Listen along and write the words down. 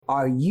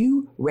Are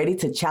you ready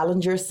to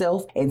challenge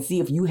yourself and see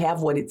if you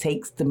have what it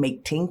takes to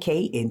make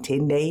 10K in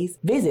 10 days?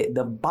 Visit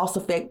the Boss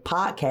Effect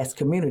podcast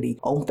community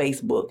on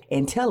Facebook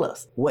and tell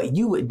us what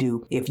you would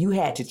do if you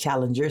had to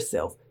challenge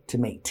yourself to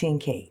make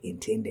 10K in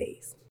 10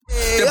 days.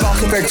 The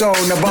Boss Effect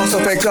on, the Boss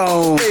Effect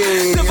on.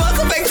 The Boss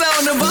Effect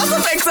on, the Boss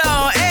Effect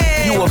on. Hey.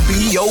 You a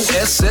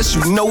B-O-S-S,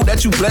 you know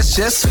that you blessed,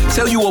 yes.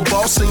 Tell you a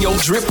boss in your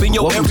drip in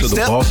your Welcome every to the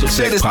step. Boss Effect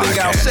Share this thing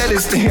out, podcast. share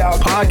this thing out.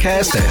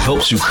 Podcast that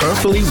helps you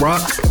comfortably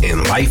rock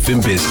in life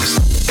and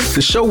business.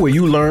 The show where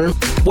you learn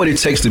what it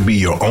takes to be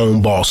your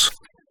own boss.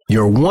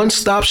 Your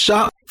one-stop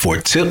shop for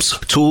tips,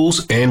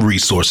 tools, and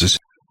resources.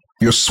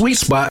 Your sweet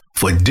spot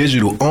for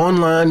digital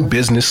online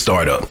business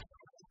startup.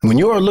 When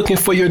you are looking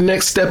for your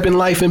next step in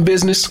life and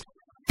business,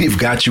 we've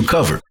got you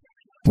covered.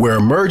 Where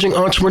emerging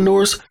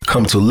entrepreneurs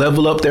come to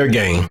level up their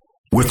game.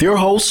 With your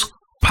hosts,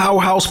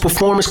 powerhouse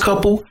performance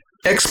couple,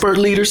 expert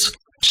leaders,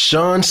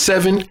 Sean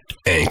Seven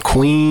and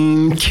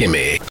Queen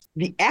Kimmy.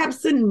 The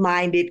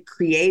absent-minded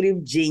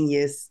creative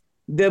genius,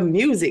 the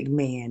music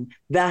man,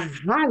 the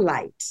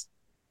highlight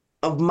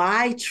of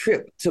my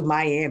trip to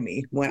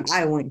Miami when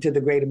I went to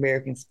the Great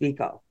American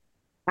Speak-Off.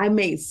 I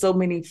made so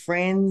many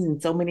friends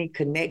and so many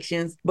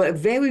connections, but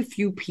very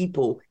few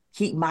people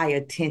keep my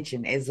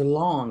attention as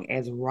long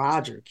as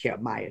Roger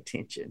kept my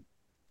attention.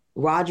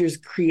 Roger's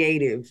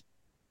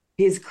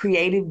his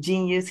creative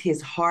genius,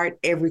 his heart,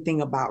 everything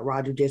about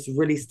Roger just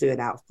really stood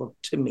out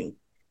to me.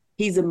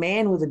 He's a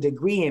man with a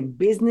degree in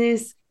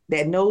business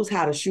that knows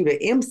how to shoot an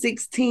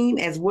M16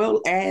 as well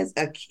as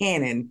a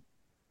Canon.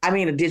 I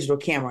mean, a digital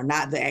camera,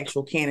 not the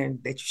actual Canon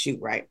that you shoot,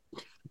 right?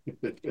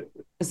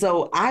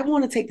 So I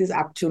want to take this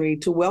opportunity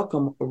to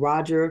welcome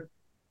Roger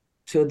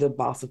to the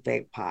Boss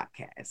Effect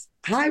podcast.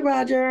 Hi,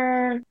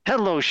 Roger.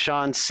 Hello,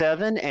 Sean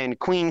Seven and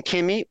Queen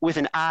Kimmy with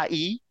an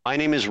IE. My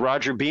name is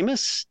Roger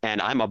Bemis, and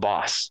I'm a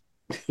boss.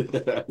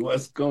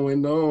 What's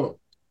going on?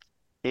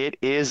 It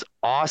is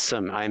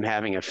awesome. I'm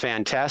having a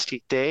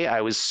fantastic day.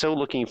 I was so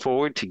looking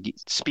forward to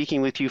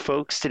speaking with you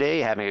folks today,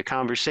 having a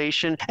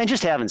conversation, and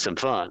just having some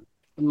fun.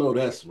 I know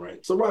that's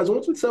right. So, Roger, why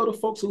don't you tell the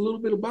folks a little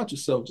bit about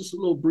yourself? Just a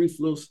little brief,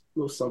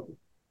 little something.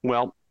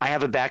 Well, I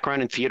have a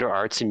background in theater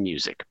arts and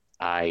music.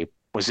 I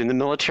was in the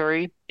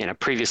military. In a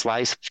previous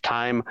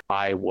lifetime,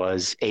 I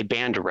was a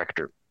band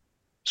director,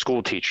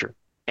 school teacher,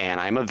 and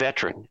I'm a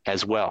veteran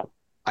as well.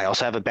 I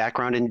also have a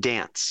background in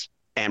dance,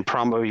 and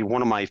probably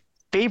one of my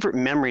favorite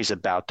memories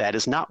about that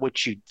is not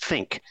what you'd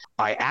think.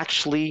 I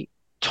actually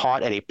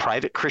taught at a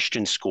private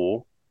Christian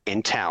school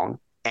in town,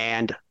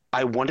 and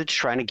I wanted to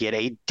try to get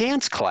a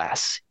dance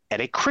class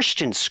at a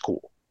Christian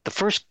school, the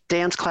first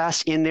dance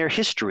class in their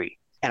history.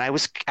 And I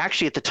was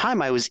actually, at the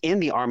time, I was in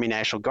the Army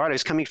National Guard. I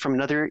was coming from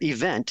another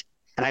event,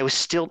 and I was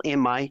still in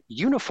my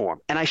uniform.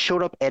 And I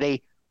showed up at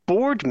a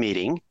board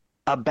meeting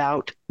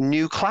about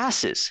new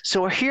classes.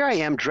 So here I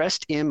am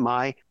dressed in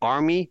my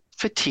Army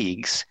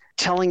fatigues,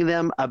 telling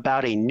them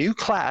about a new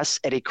class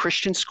at a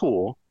Christian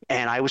school,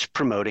 and I was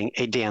promoting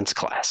a dance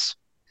class.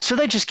 So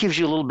that just gives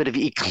you a little bit of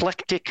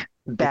eclectic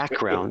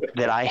background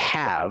that I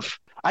have.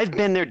 I've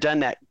been there, done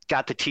that,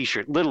 got the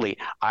t-shirt. Literally,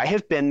 I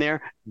have been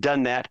there,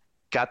 done that,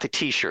 got the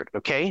t-shirt,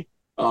 okay?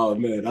 Oh,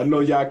 man, I know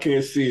y'all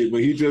can't see it,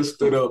 but he just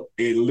stood up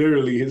and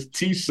literally his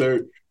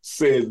t-shirt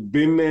says,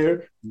 been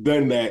there,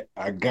 done that,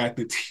 I got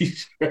the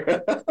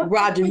t-shirt.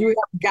 Roger, you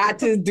have got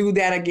to do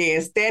that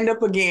again. Stand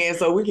up again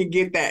so we can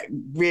get that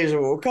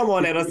visual. Come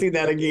on, let us see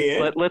that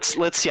again.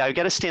 Let's see. I've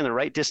got to stand the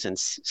right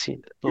distance. See,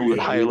 a little bit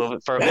higher, a little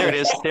bit farther. There it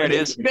is. There it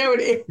is. There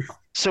it is.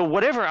 So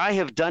whatever I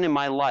have done in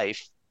my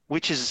life,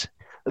 which is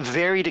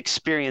varied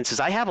experiences,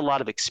 I have a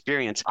lot of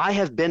experience. I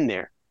have been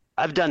there.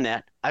 I've done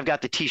that. I've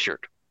got the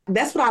t-shirt.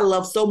 That's what I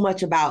love so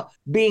much about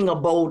being a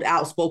bold,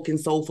 outspoken,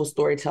 soulful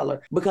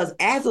storyteller, because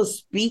as a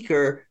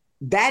speaker,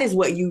 that is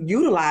what you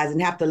utilize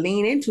and have to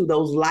lean into,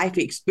 those life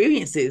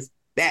experiences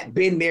that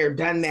been there,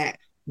 done that.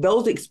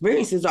 Those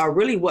experiences are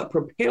really what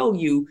propel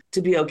you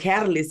to be a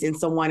catalyst in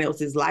someone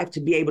else's life,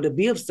 to be able to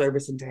be of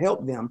service and to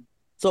help them.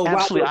 So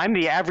absolutely, Roger, I'm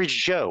the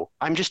average Joe.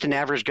 I'm just an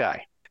average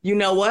guy. You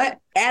know what?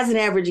 As an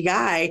average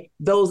guy,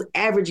 those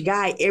average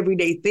guy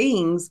everyday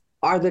things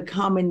are the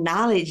common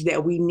knowledge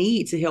that we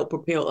need to help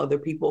propel other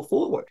people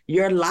forward.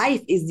 Your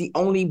life is the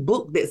only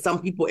book that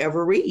some people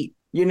ever read,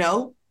 you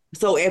know?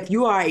 So if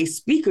you are a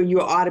speaker,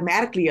 you're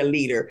automatically a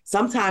leader.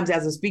 Sometimes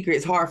as a speaker,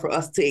 it's hard for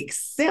us to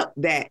accept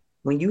that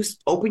when you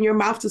open your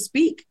mouth to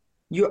speak,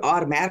 you're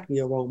automatically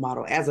a role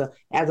model. As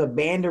a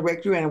band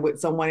director and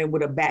with someone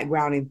with a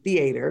background in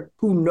theater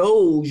who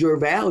knows your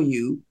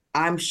value,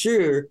 I'm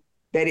sure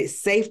that it's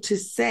safe to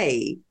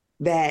say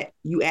that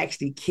you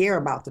actually care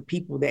about the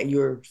people that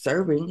you're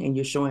serving and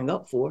you're showing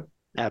up for.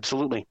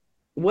 Absolutely.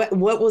 What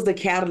was the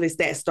catalyst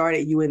that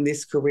started you in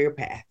this career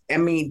path? I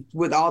mean,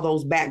 with all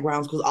those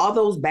backgrounds, because all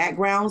those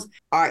backgrounds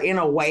are, in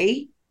a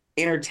way,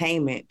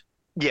 entertainment.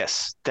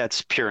 Yes,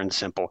 that's pure and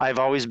simple. I've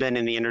always been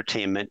in the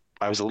entertainment.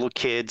 I was a little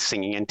kid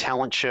singing in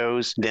talent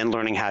shows, then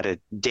learning how to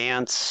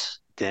dance,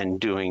 then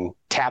doing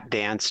tap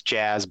dance,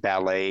 jazz,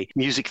 ballet,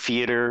 music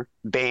theater,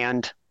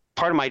 band.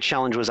 part of my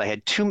challenge was I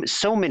had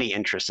so many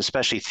interests,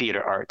 especially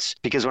theater arts,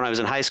 because when I was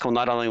in high school,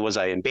 not only was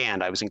I in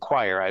band, I was in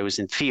choir, I was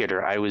in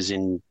theater, I was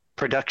in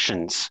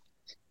productions,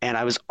 and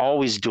I was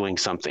always doing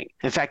something.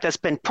 In fact, that's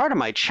been part of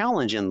my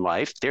challenge in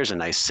life. There's a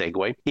nice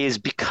segue, is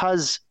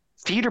because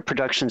theater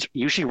productions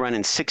usually run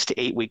in 6 to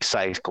 8 week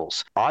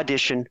cycles: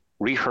 audition,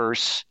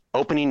 rehearse,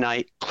 opening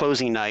night,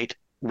 closing night,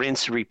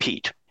 rinse,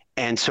 repeat.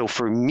 And so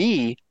for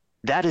me,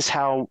 that is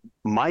how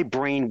my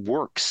brain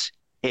works.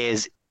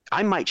 Is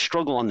I might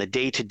struggle on the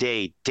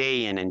day-to-day,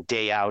 day in and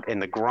day out,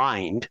 and the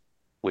grind,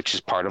 which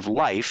is part of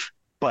life,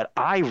 but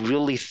I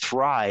really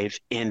thrive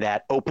in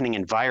that opening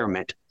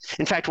environment.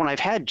 In fact, when I've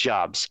had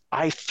jobs,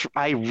 I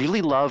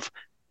really love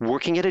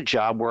working at a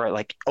job where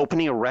like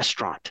opening a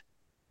restaurant,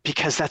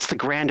 because that's the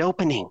grand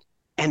opening.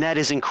 And that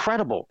is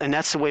incredible. And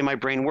that's the way my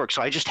brain works.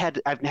 So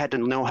I've had to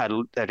know how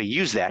to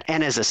use that.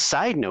 And as a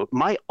side note,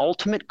 my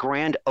ultimate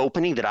grand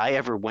opening that I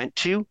ever went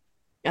to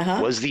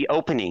was the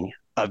opening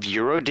of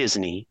Euro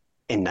Disney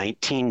in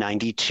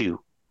 1992.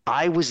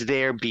 I was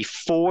there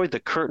before the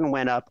curtain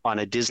went up on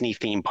a Disney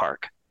theme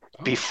park.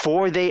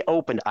 Before they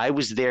opened, I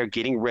was there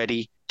getting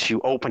ready to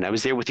open. I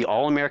was there with the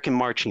All-American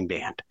Marching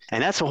Band.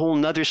 And that's a whole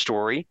nother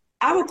story.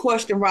 I have a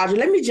question, Roger.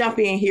 Let me jump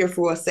in here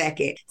for a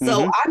second.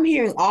 So I'm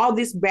hearing all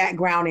this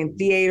background in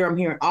theater. I'm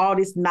hearing all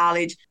this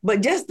knowledge.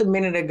 But just a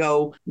minute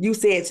ago, you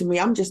said to me,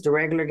 I'm just a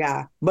regular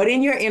guy. But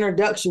in your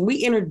introduction, we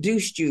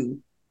introduced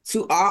you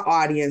to our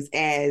audience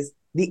as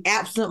the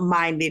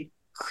absent-minded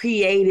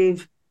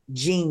creative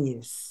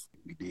genius.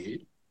 We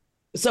did.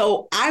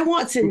 So I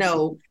want to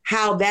know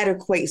how that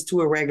equates to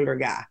a regular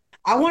guy.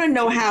 I want to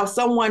know how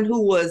someone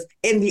who was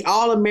in the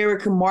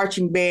All-American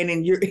Marching Band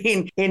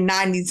in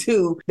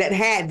 92 that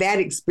had that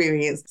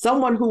experience,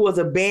 someone who was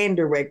a band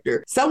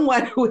director,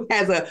 someone who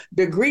has a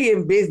degree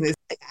in business.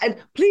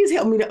 Please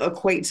help me to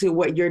equate to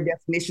what your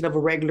definition of a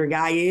regular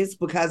guy is,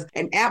 because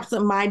an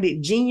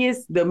absent-minded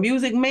genius, the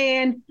music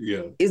man,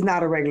 is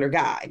not a regular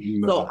guy.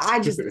 No. So I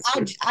just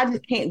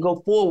can't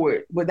go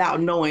forward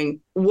without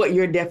knowing what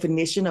your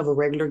definition of a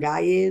regular guy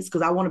is,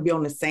 because I want to be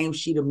on the same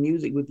sheet of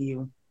music with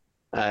you.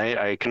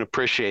 I can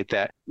appreciate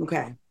that.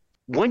 Okay.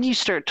 When you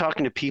start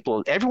talking to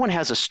people, everyone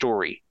has a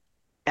story.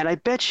 And I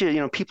bet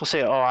you, people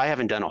say, oh, I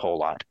haven't done a whole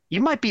lot. They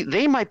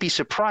might be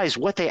surprised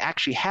what they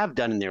actually have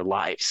done in their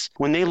lives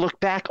when they look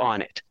back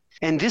on it.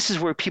 And this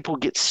is where people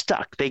get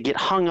stuck. They get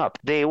hung up.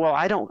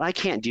 I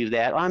can't do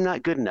that. I'm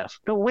not good enough.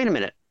 No, wait a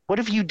minute. What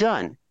have you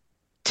done?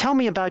 Tell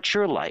me about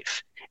your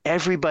life.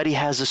 Everybody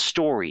has a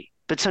story.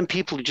 But some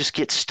people just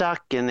get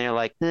stuck and they're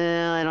like,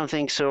 I don't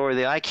think so. Or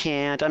I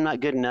can't. I'm not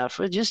good enough.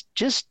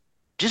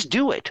 Just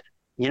do it,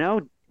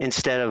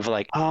 instead of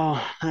like,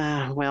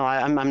 I'm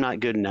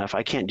not good enough.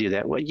 I can't do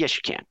that. Well, yes,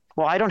 you can.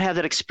 Well, I don't have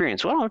that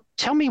experience. Well,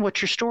 tell me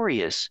what your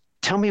story is.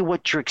 Tell me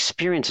what your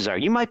experiences are.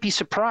 You might be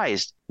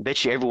surprised. I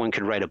bet you everyone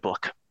could write a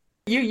book.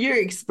 You're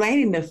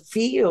explaining the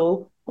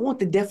feel. I want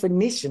the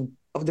definition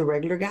of the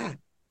regular guy.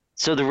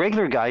 So the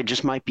regular guy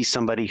just might be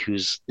somebody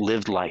who's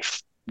lived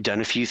life,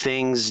 done a few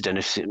things,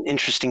 done some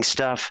interesting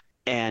stuff,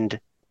 and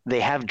they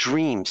have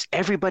dreams.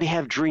 Everybody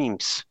have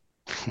dreams.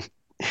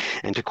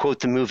 And to quote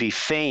the movie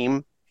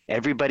Fame,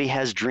 everybody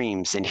has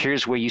dreams, and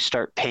here's where you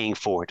start paying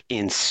for it,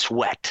 in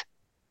sweat.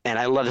 And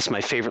I love this, my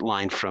favorite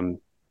line from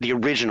the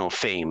original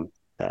Fame,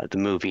 the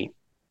movie.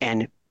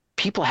 And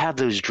people have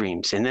those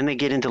dreams, and then they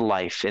get into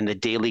life and the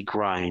daily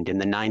grind and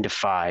the 9 to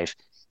 5,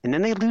 and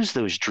then they lose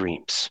those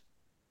dreams.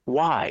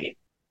 Why?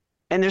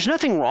 And there's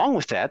nothing wrong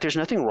with that. There's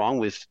nothing wrong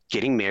with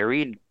getting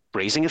married,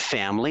 raising a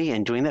family,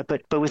 and doing that.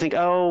 But we think,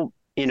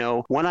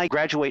 when I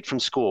graduate from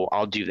school,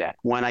 I'll do that.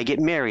 When I get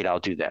married, I'll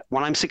do that.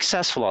 When I'm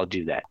successful, I'll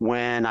do that.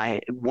 When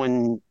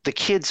the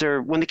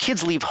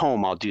kids leave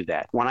home, I'll do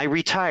that. When I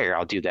retire,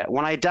 I'll do that.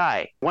 When I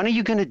die, when are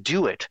you going to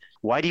do it?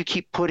 Why do you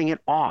keep putting it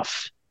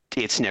off?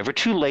 It's never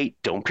too late.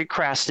 Don't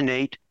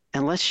procrastinate,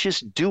 and let's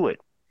just do it.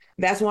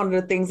 That's one of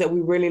the things that we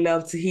really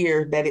love to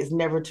hear, that it's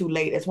never too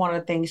late. It's one of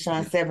the things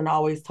Sean Seven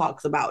always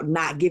talks about,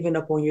 not giving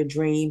up on your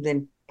dreams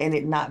and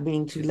it not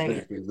being too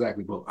late.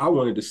 Exactly. But I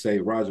wanted to say,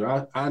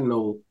 Roger, I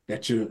know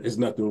that there's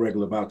nothing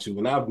regular about you,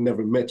 and I've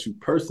never met you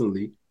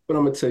personally, but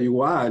I'm going to tell you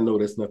why I know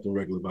there's nothing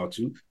regular about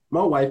you.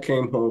 My wife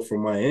came home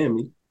from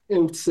Miami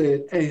and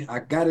said, hey, I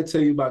got to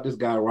tell you about this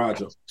guy,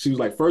 Roger. She was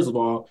like, first of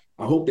all,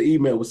 I hope the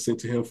email was sent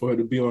to him for her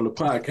to be on the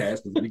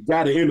podcast, because we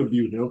got to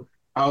interview him.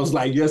 I was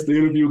like, yes, the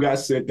interview got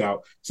sent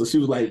out. So she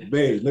was like,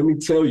 babe, let me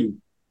tell you,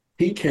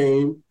 he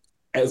came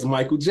as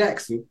Michael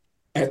Jackson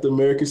at the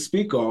American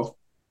Speak Off,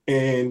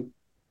 and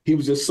he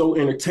was just so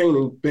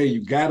entertaining. Babe,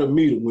 you gotta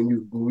meet him. When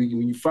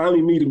you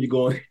finally meet him, you're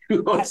going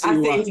to see why.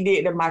 I think he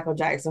did the Michael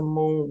Jackson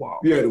moonwalk.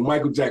 Yeah, the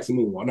Michael Jackson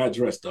moonwalk. Not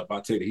dressed up,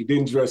 I'll tell you. He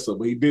didn't dress up,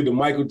 but he did the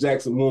Michael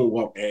Jackson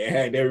moonwalk, and it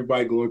had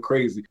everybody going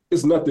crazy.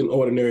 There's nothing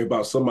ordinary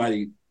about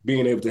somebody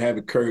being able to have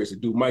the courage to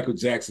do Michael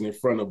Jackson in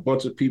front of a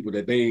bunch of people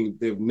that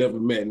they've never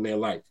met in their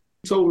life.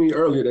 You told me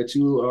earlier that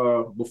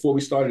you, before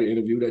we started the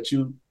interview, that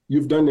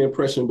you've done the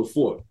impression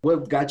before.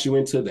 What got you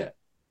into that?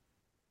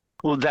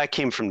 Well, that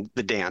came from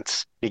the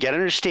dance. You got to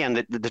understand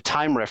that the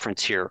time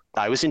reference here.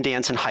 I was in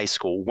dance in high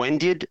school. When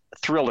did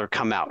Thriller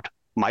come out?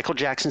 Michael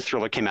Jackson's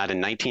Thriller came out in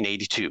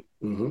 1982.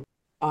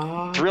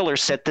 Mm-hmm. Thriller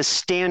set the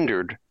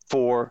standard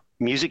for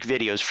music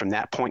videos from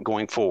that point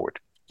going forward.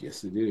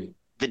 Yes, it did.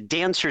 The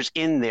dancers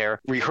in there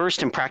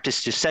rehearsed and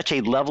practiced to such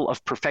a level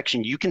of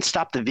perfection. You can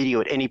stop the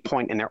video at any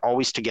point and they're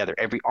always together.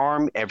 Every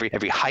arm, every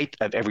height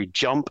of every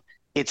jump,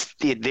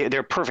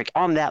 they're perfect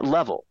on that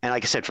level. And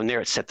like I said, from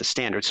there, it set the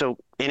standard. So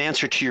in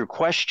answer to your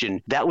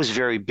question, that was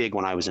very big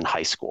when I was in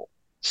high school.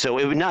 So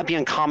it would not be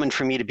uncommon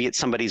for me to be at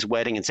somebody's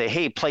wedding and say,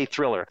 hey, play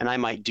Thriller. And I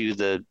might do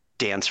the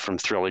dance from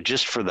Thriller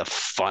just for the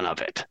fun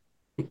of it.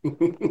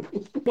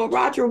 Well,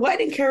 Roger, what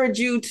encouraged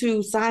you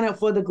to sign up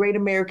for the Great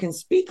American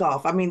Speak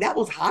Off? I mean, that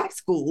was high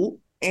school,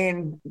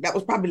 and that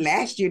was probably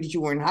last year that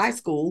you were in high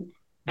school.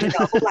 You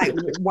know, like,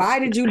 why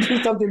did you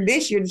do something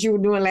this year that you were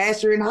doing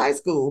last year in high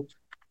school?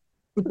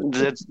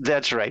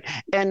 That's right.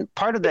 And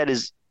part of that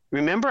is,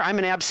 remember, I'm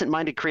an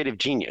absent-minded creative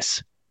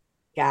genius.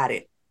 Got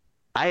it.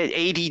 I had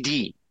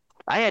ADD.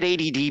 I had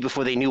ADD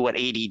before they knew what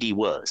ADD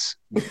was.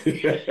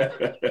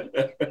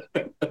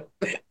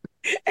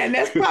 And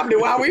that's probably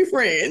why we're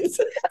friends.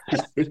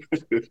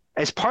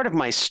 As part of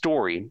my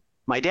story,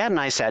 my dad and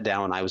I sat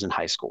down when I was in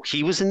high school.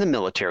 He was in the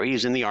military. He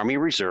was in the Army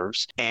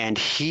Reserves. And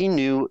he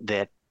knew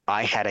that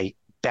I had a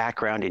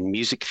background in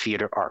music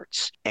theater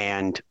arts.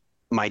 And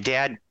my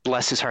dad,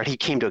 bless his heart, he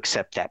came to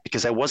accept that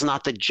because I was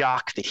not the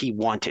jock that he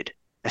wanted,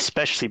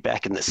 especially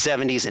back in the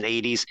 70s and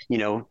 80s. You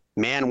know,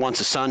 man wants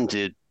a son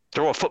to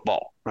throw a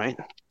football, right?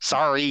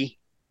 Sorry,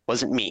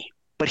 wasn't me.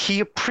 But he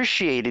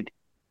appreciated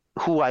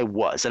who I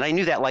was. And I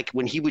knew that, like,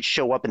 when he would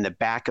show up in the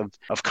back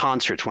of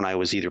concerts when I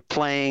was either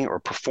playing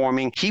or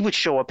performing, he would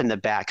show up in the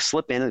back,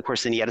 slip in. And of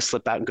course, then he had to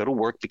slip out and go to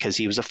work because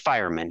he was a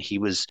fireman. He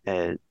was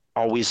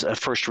always a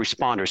first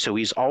responder. So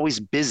he's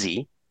always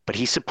busy, but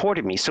he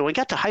supported me. So when I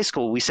got to high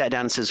school, we sat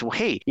down and says, well,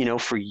 hey, you know,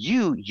 for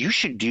you, you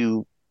should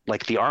do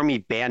like the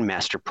Army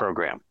Bandmaster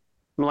program.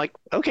 I'm like,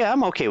 okay,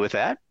 I'm okay with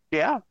that.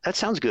 Yeah, that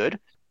sounds good.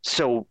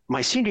 So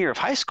my senior year of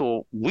high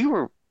school, we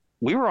were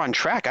on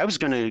track. I was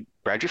going to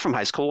graduate from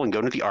high school and go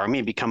to the Army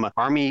and become an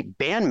Army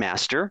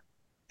bandmaster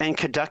and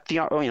conduct the,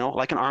 you know,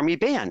 like an Army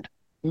band.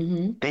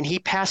 Mm-hmm. Then he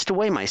passed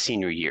away my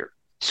senior year.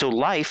 So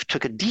life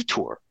took a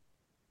detour.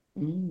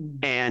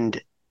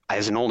 And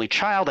as an only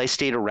child, I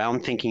stayed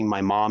around thinking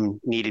my mom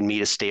needed me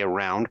to stay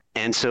around.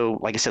 And so,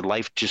 like I said,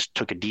 life just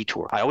took a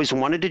detour. I always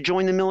wanted to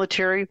join the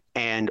military.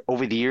 And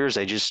over the years,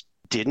 I just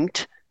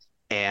didn't.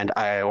 And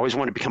I always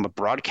wanted to become a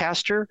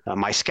broadcaster.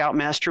 My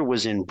scoutmaster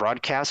was in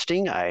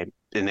broadcasting. And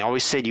they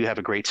always said, you have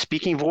a great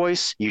speaking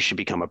voice. You should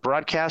become a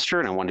broadcaster.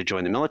 And I wanted to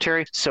join the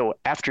military. So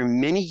after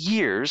many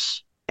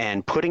years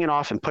and putting it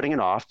off,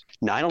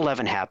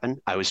 9/11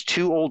 happened. I was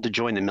too old to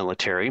join the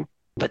military.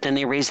 But then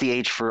they raised the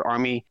age for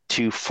Army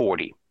to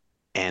 40.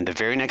 And the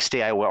very next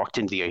day, I walked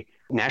into the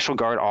National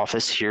Guard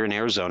office here in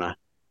Arizona,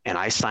 and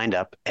I signed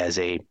up as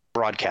a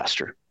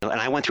broadcaster. And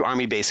I went through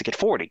Army Basic at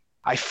 40.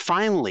 I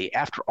finally,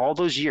 after all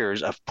those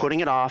years of putting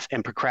it off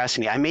and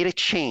procrastinating, I made a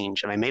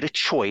change and I made a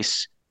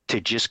choice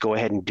to just go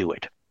ahead and do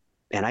it.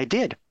 And I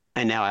did.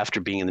 And now after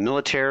being in the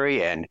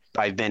military, and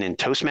I've been in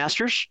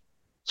Toastmasters.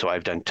 So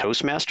I've done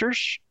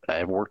Toastmasters.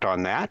 I've worked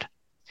on that.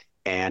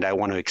 And I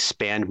want to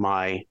expand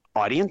my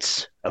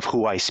audience of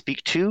who I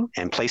speak to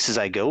and places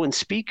I go and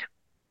speak.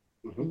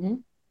 Mm-hmm.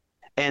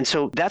 And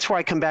so that's where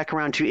I come back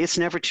around to, it's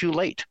never too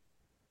late.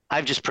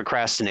 I've just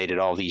procrastinated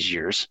all these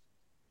years.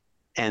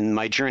 And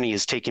my journey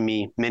has taken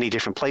me many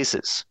different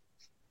places.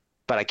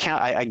 But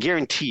I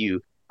guarantee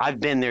you, I've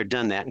been there,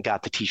 done that, and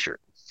got the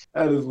T-shirt.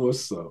 That is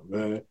what's up,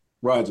 man.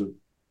 Roger,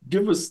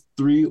 give us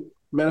 3.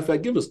 Matter of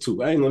fact, give us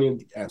 2. I ain't gonna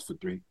even ask for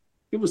 3.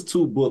 Give us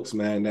 2 books,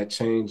 man, that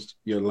changed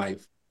your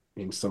life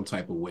in some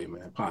type of way,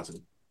 man.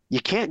 Positive.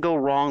 You can't go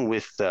wrong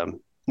with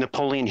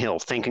Napoleon Hill,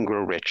 Think and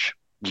Grow Rich.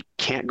 You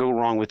can't go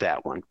wrong with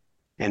that one.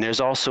 And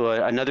there's also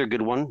another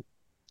good one.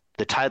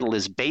 The title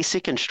is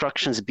Basic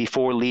Instructions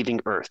Before Leaving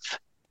Earth,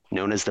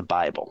 known as the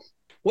Bible.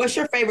 What's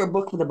your favorite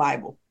book of the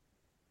Bible?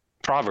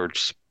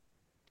 Proverbs.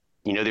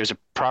 You know, there's a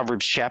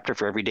Proverbs chapter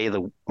for every day of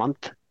the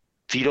month.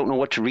 If you don't know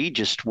what to read,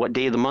 just what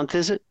day of the month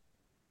is it?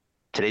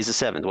 Today's the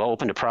 7th. Well,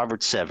 open to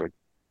Proverbs 7.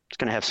 It's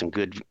going to have some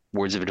good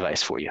words of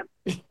advice for you.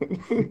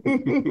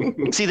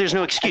 See, there's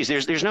no excuse.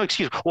 There's no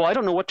excuse. Well, I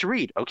don't know what to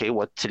read. Okay,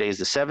 today is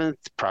the 7th,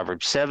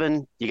 Proverbs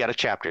 7. You got a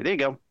chapter. There you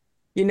go.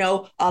 You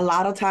know, a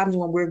lot of times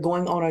when we're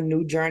going on a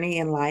new journey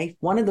in life,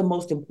 one of the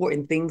most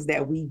important things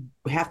that we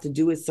have to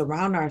do is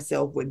surround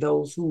ourselves with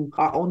those who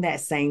are on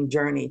that same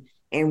journey.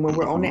 And when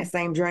we're on that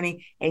same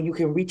journey and you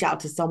can reach out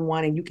to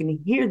someone and you can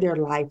hear their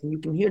life and you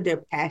can hear their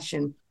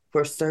passion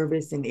for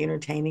service and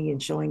entertaining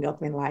and showing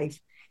up in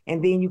life.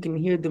 And then you can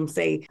hear them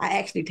say, I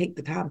actually take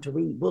the time to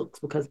read books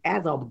because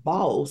as a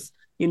boss,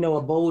 you know,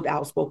 a bold,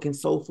 outspoken,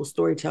 soulful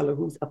storyteller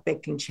who's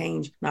affecting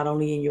change, not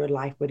only in your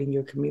life, but in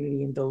your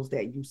community and those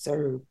that you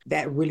serve,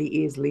 that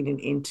really is leading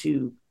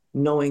into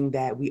knowing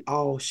that we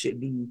all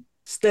should be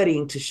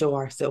studying to show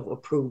ourselves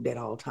approved at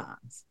all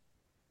times.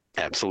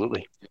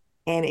 Absolutely.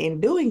 And in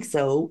doing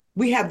so,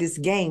 we have this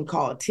game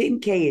called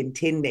 10K in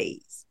 10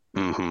 days.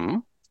 Mm-hmm.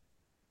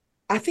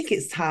 I think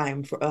it's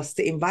time for us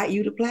to invite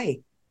you to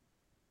play.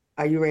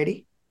 Are you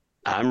ready?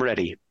 I'm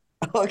ready.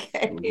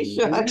 Okay,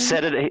 Sean.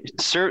 Set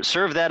it.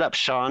 Serve that up,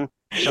 Sean.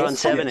 Sean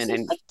 7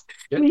 and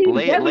He's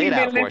lay definitely it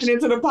out been for us. listening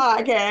to the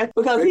podcast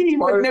because he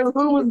knew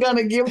who was going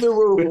to give the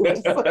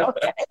rules.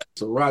 Okay.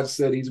 So Roger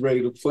said he's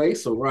ready to play.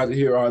 So Roger,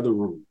 here are the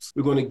rules.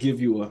 We're going to give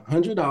you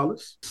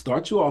 $100,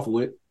 start you off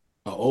with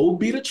an old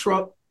beater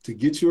truck to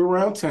get you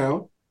around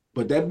town.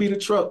 But that beater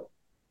truck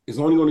is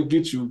only going to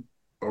get you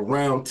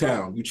around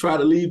town. You try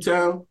to leave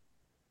town,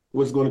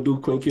 what's it going to do,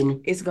 Queen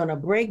Kimmy? It's going to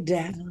break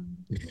down.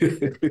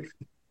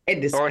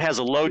 Or it has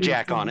a low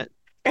jack on it.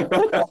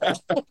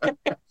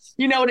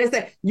 You know what they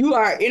say? You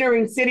are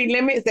entering city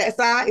limits, that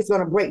side, it's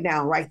going to break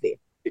down right there.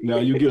 Now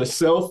you get a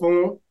cell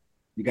phone.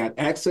 You got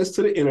access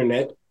to the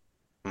internet.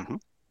 Mm-hmm.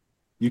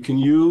 You can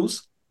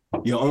use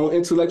your own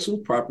intellectual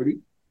property,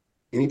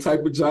 any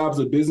type of jobs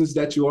or business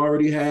that you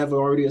already have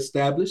already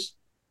established.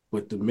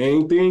 But the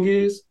main thing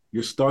is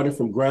you're starting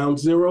from ground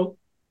zero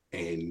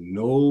and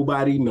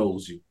nobody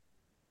knows you.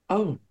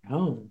 Oh,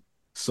 no.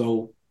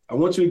 So I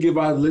want you to give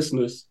our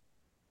listeners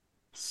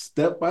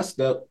step by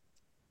step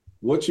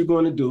what you're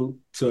going to do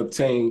to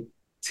obtain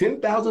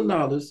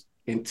 $10,000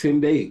 in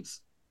 10 days.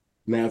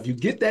 Now, if you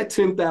get that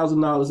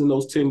 $10,000 in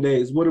those 10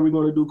 days, what are we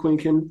going to do, Queen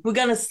Kim? We're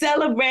going to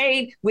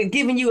celebrate with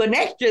giving you an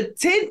extra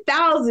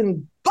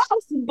 10,000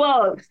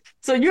 bucks.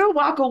 So you'll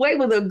walk away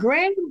with a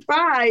grand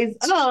prize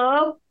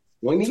of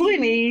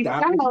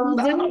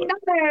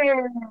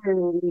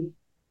 $20,000.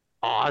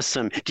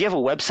 Awesome. Do you have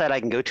a website I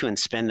can go to and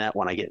spend that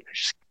when I get?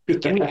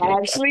 We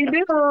actually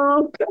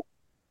do.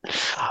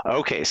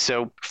 Okay,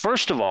 so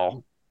first of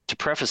all, to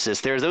preface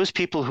this, there are those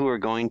people who are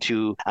going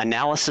to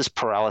analysis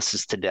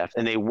paralysis to death,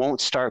 and they won't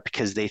start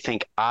because they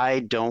think, I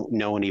don't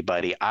know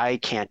anybody. I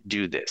can't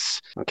do this.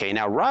 Okay,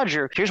 now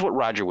Roger, here's what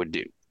Roger would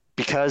do.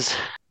 Because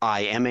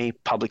I am a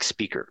public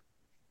speaker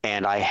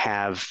and I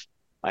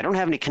don't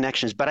have any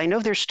connections, but I know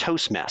there's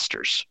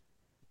Toastmasters.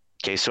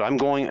 Okay, so I'm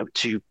going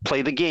to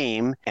play the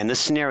game and the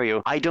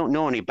scenario. I don't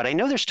know any, but I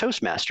know there's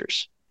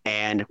Toastmasters.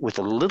 And with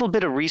a little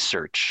bit of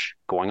research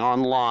going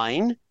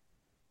online,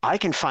 I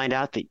can find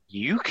out that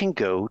you can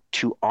go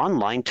to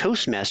online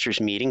Toastmasters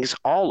meetings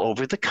all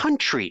over the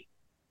country.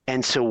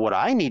 And so what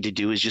I need to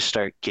do is just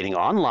start getting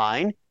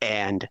online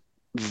and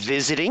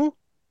visiting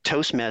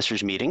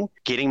Toastmasters meeting,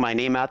 getting my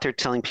name out there,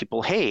 telling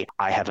people, hey,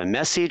 I have a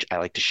message. I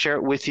like to share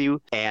it with you.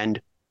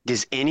 And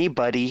does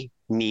anybody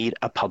need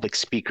a public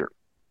speaker?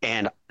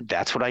 And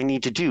that's what I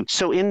need to do.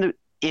 So in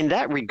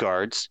that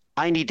regards,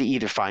 I need to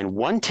either find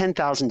one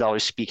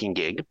 $10,000 speaking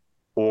gig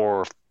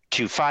or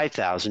to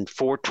 $5,000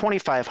 for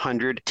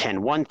 $2,500, $10,000,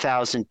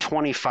 $1,000,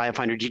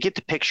 $2,500. You get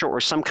the picture,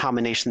 or some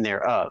combination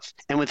thereof.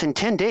 And within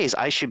 10 days,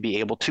 I should be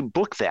able to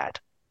book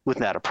that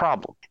without a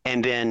problem.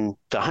 And then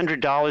the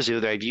 $100,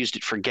 either I've used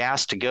it for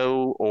gas to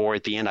go, or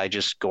at the end, I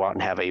just go out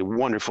and have a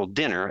wonderful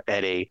dinner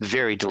at a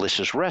very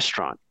delicious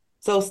restaurant.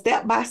 So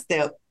step by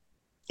step,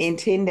 in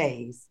 10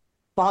 days,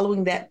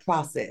 following that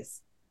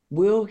process,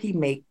 will he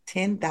make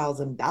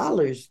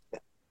 $10,000?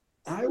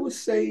 I would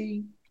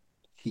say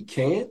he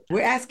can.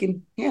 We're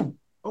asking him.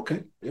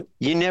 Okay. Yep.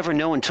 You never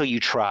know until you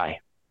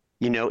try.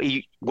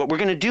 What we're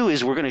going to do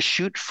is we're going to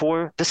shoot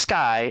for the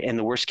sky, and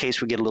the worst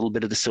case, we get a little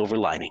bit of the silver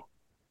lining.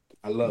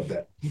 I love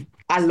that.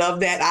 I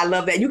love that. I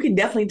love that. You can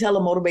definitely tell a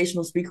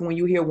motivational speaker when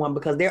you hear one,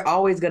 because they're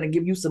always going to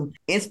give you some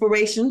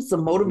inspiration,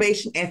 some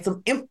motivation, and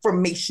some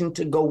information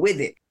to go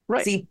with it.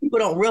 Right. See, people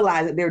don't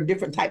realize that there are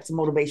different types of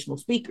motivational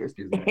speakers.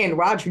 Exactly. And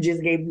Roger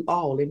just gave you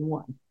all in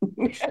one.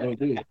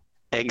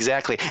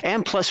 Exactly.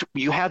 And plus,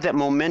 you have that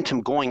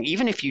momentum going.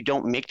 Even if you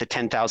don't make the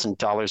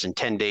 $10,000 in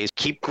 10 days,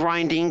 keep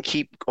grinding,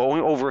 keep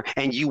going over,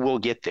 and you will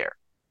get there.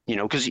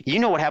 Because you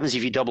know what happens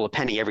if you double a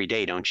penny every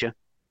day, don't you?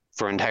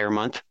 For an entire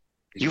month.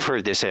 You've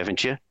heard this,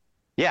 haven't you?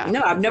 Yeah.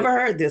 No, I've never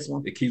heard this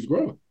one. It keeps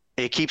growing.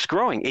 It keeps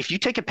growing. If you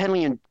take a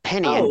penny and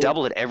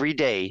double it every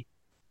day,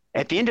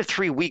 at the end of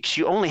 3 weeks,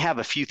 you only have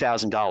a few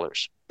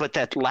 $1,000s. But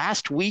that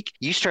last week,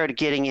 you started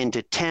getting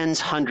into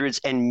tens, hundreds,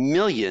 and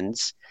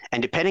millions.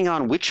 And depending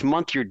on which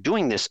month you're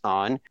doing this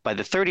on, by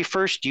the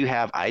 31st, you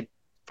have, I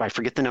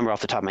forget the number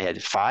off the top of my head,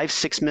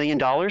 $5-6 million.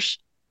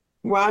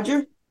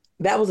 Roger,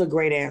 that was a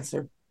great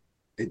answer.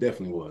 It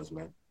definitely was,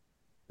 man.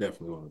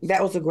 Definitely was.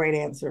 That was a great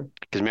answer.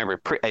 Because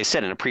remember, I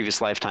said in a previous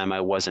lifetime,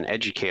 I was an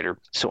educator.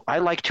 So I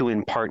like to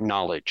impart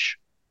knowledge,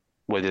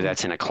 whether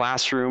that's in a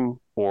classroom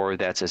or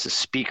that's as a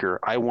speaker.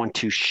 I want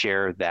to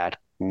share that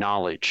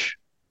knowledge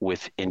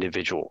with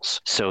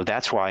individuals. So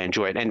that's why I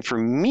enjoy it. And for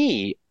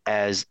me,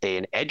 as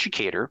an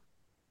educator,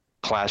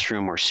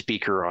 classroom or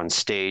speaker on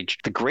stage,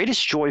 the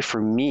greatest joy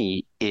for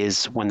me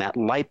is when that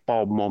light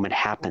bulb moment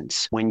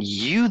happens. When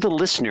you, the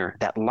listener,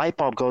 that light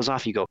bulb goes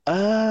off, you go,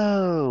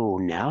 oh,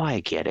 now I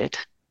get it.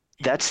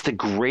 That's the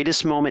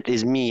greatest moment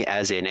is me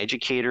as an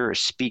educator or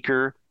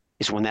speaker,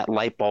 is when that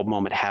light bulb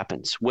moment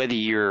happens. Whether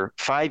you're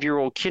a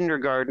 5-year-old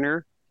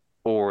kindergartner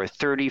or a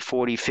 30,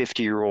 40,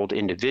 50-year-old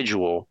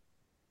individual,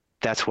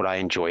 that's what I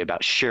enjoy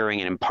about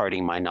sharing and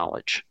imparting my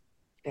knowledge.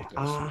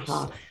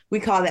 Aha. We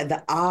call that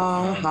the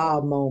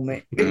aha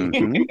moment.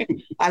 Mm-hmm.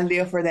 I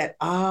live for that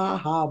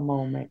aha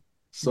moment.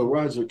 So,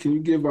 Roger, can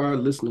you give our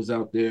listeners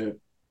out there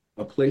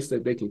a place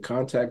that they can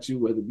contact you,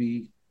 whether it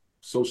be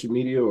social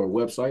media or a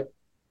website?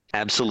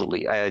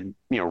 Absolutely.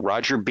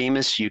 Roger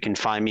Bemis, you can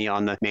find me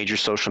on the major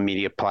social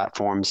media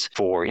platforms.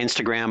 For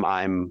Instagram,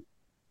 I'm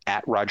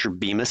at Roger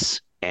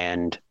Bemis,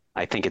 and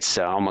I think it's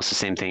almost the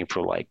same thing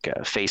for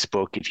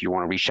Facebook. If you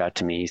want to reach out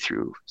to me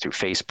through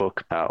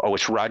Facebook,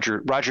 it's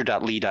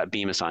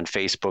roger.lee.bemis on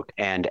Facebook.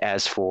 And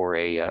as for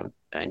an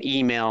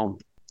email,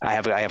 I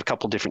have a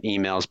couple different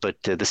emails,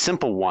 but the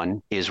simple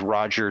one is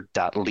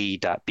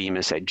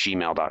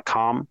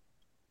roger.lee.bemis@gmail.com.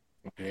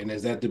 Okay, and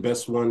is that the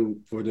best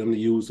one for them to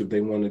use if they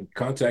want to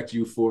contact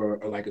you for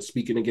a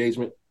speaking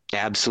engagement?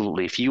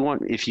 Absolutely. If you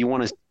want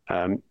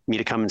me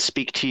to come and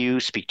speak to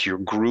your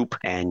group,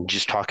 and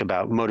just talk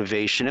about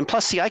motivation. And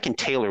plus, I can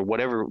tailor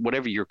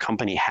whatever your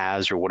company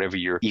has or whatever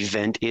your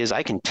event is.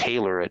 I can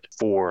tailor it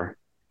for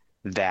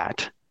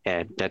that.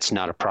 And that's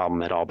not a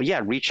problem at all. But yeah,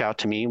 reach out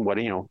to me.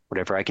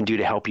 Whatever I can do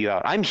to help you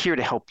out. I'm here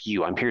to help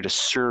you. I'm here to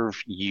serve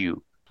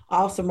you.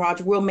 Awesome,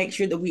 Roger. We'll make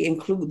sure that we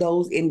include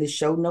those in the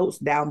show notes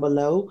down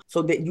below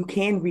so that you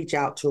can reach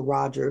out to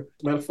Roger.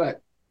 Matter of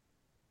fact,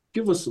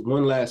 give us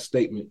one last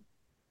statement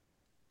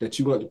that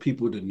you want the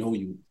people to know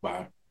you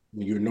by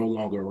when you're no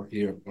longer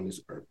here on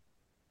this earth.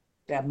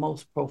 That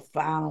most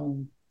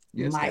profound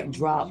mic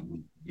drop.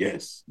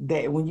 Yes.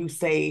 That when you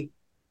say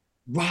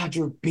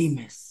Roger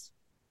Bemis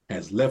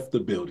has left the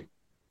building.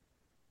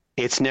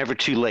 It's never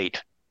too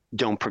late.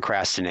 Don't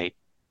procrastinate.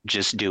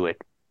 Just do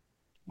it.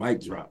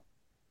 Mic drop.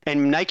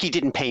 And Nike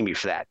didn't pay me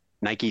for that.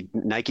 Nike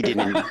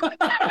didn't.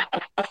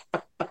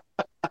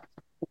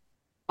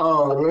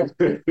 Oh,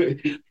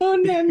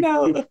 on that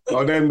note.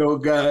 On that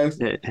note, guys.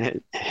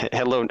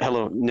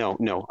 Hello.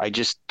 No. I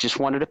just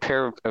wanted a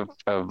pair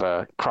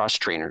of cross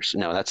trainers.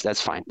 No, that's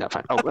fine. That's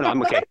fine. Oh, no,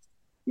 I'm okay.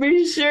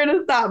 Be sure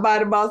to stop by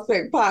the Boss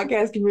Effect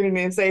podcast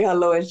community and say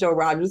hello and show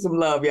Roger some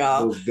love,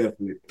 y'all. Most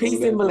definitely.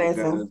 Peace and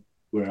blessings.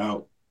 We're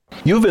out.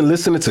 You've been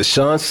listening to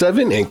Sean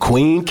 7 and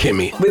Queen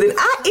Kimmy. With an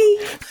IE.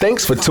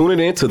 Thanks for tuning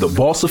in to the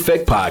Boss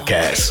Effect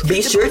podcast.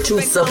 Be sure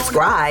to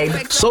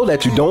subscribe so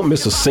that you don't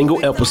miss a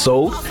single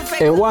episode.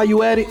 And while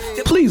you at it,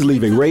 please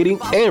leave a rating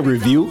and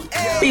review.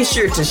 Be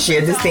sure to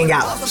share this thing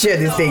out. Share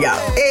this thing out.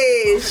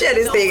 Hey, share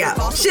this thing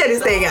out. Share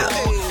this thing out.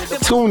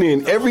 Tune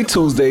in every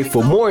Tuesday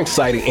for more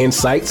exciting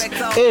insights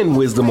and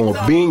wisdom on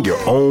being your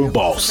own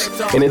boss.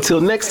 And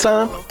until next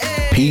time,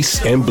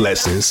 peace and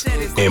blessings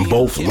in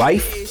both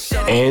life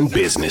and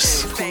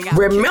business.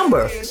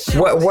 Remember,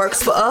 what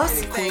works for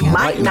us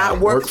might not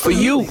work for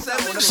you.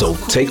 So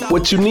take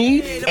what you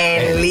need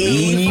and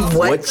leave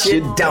what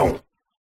you don't.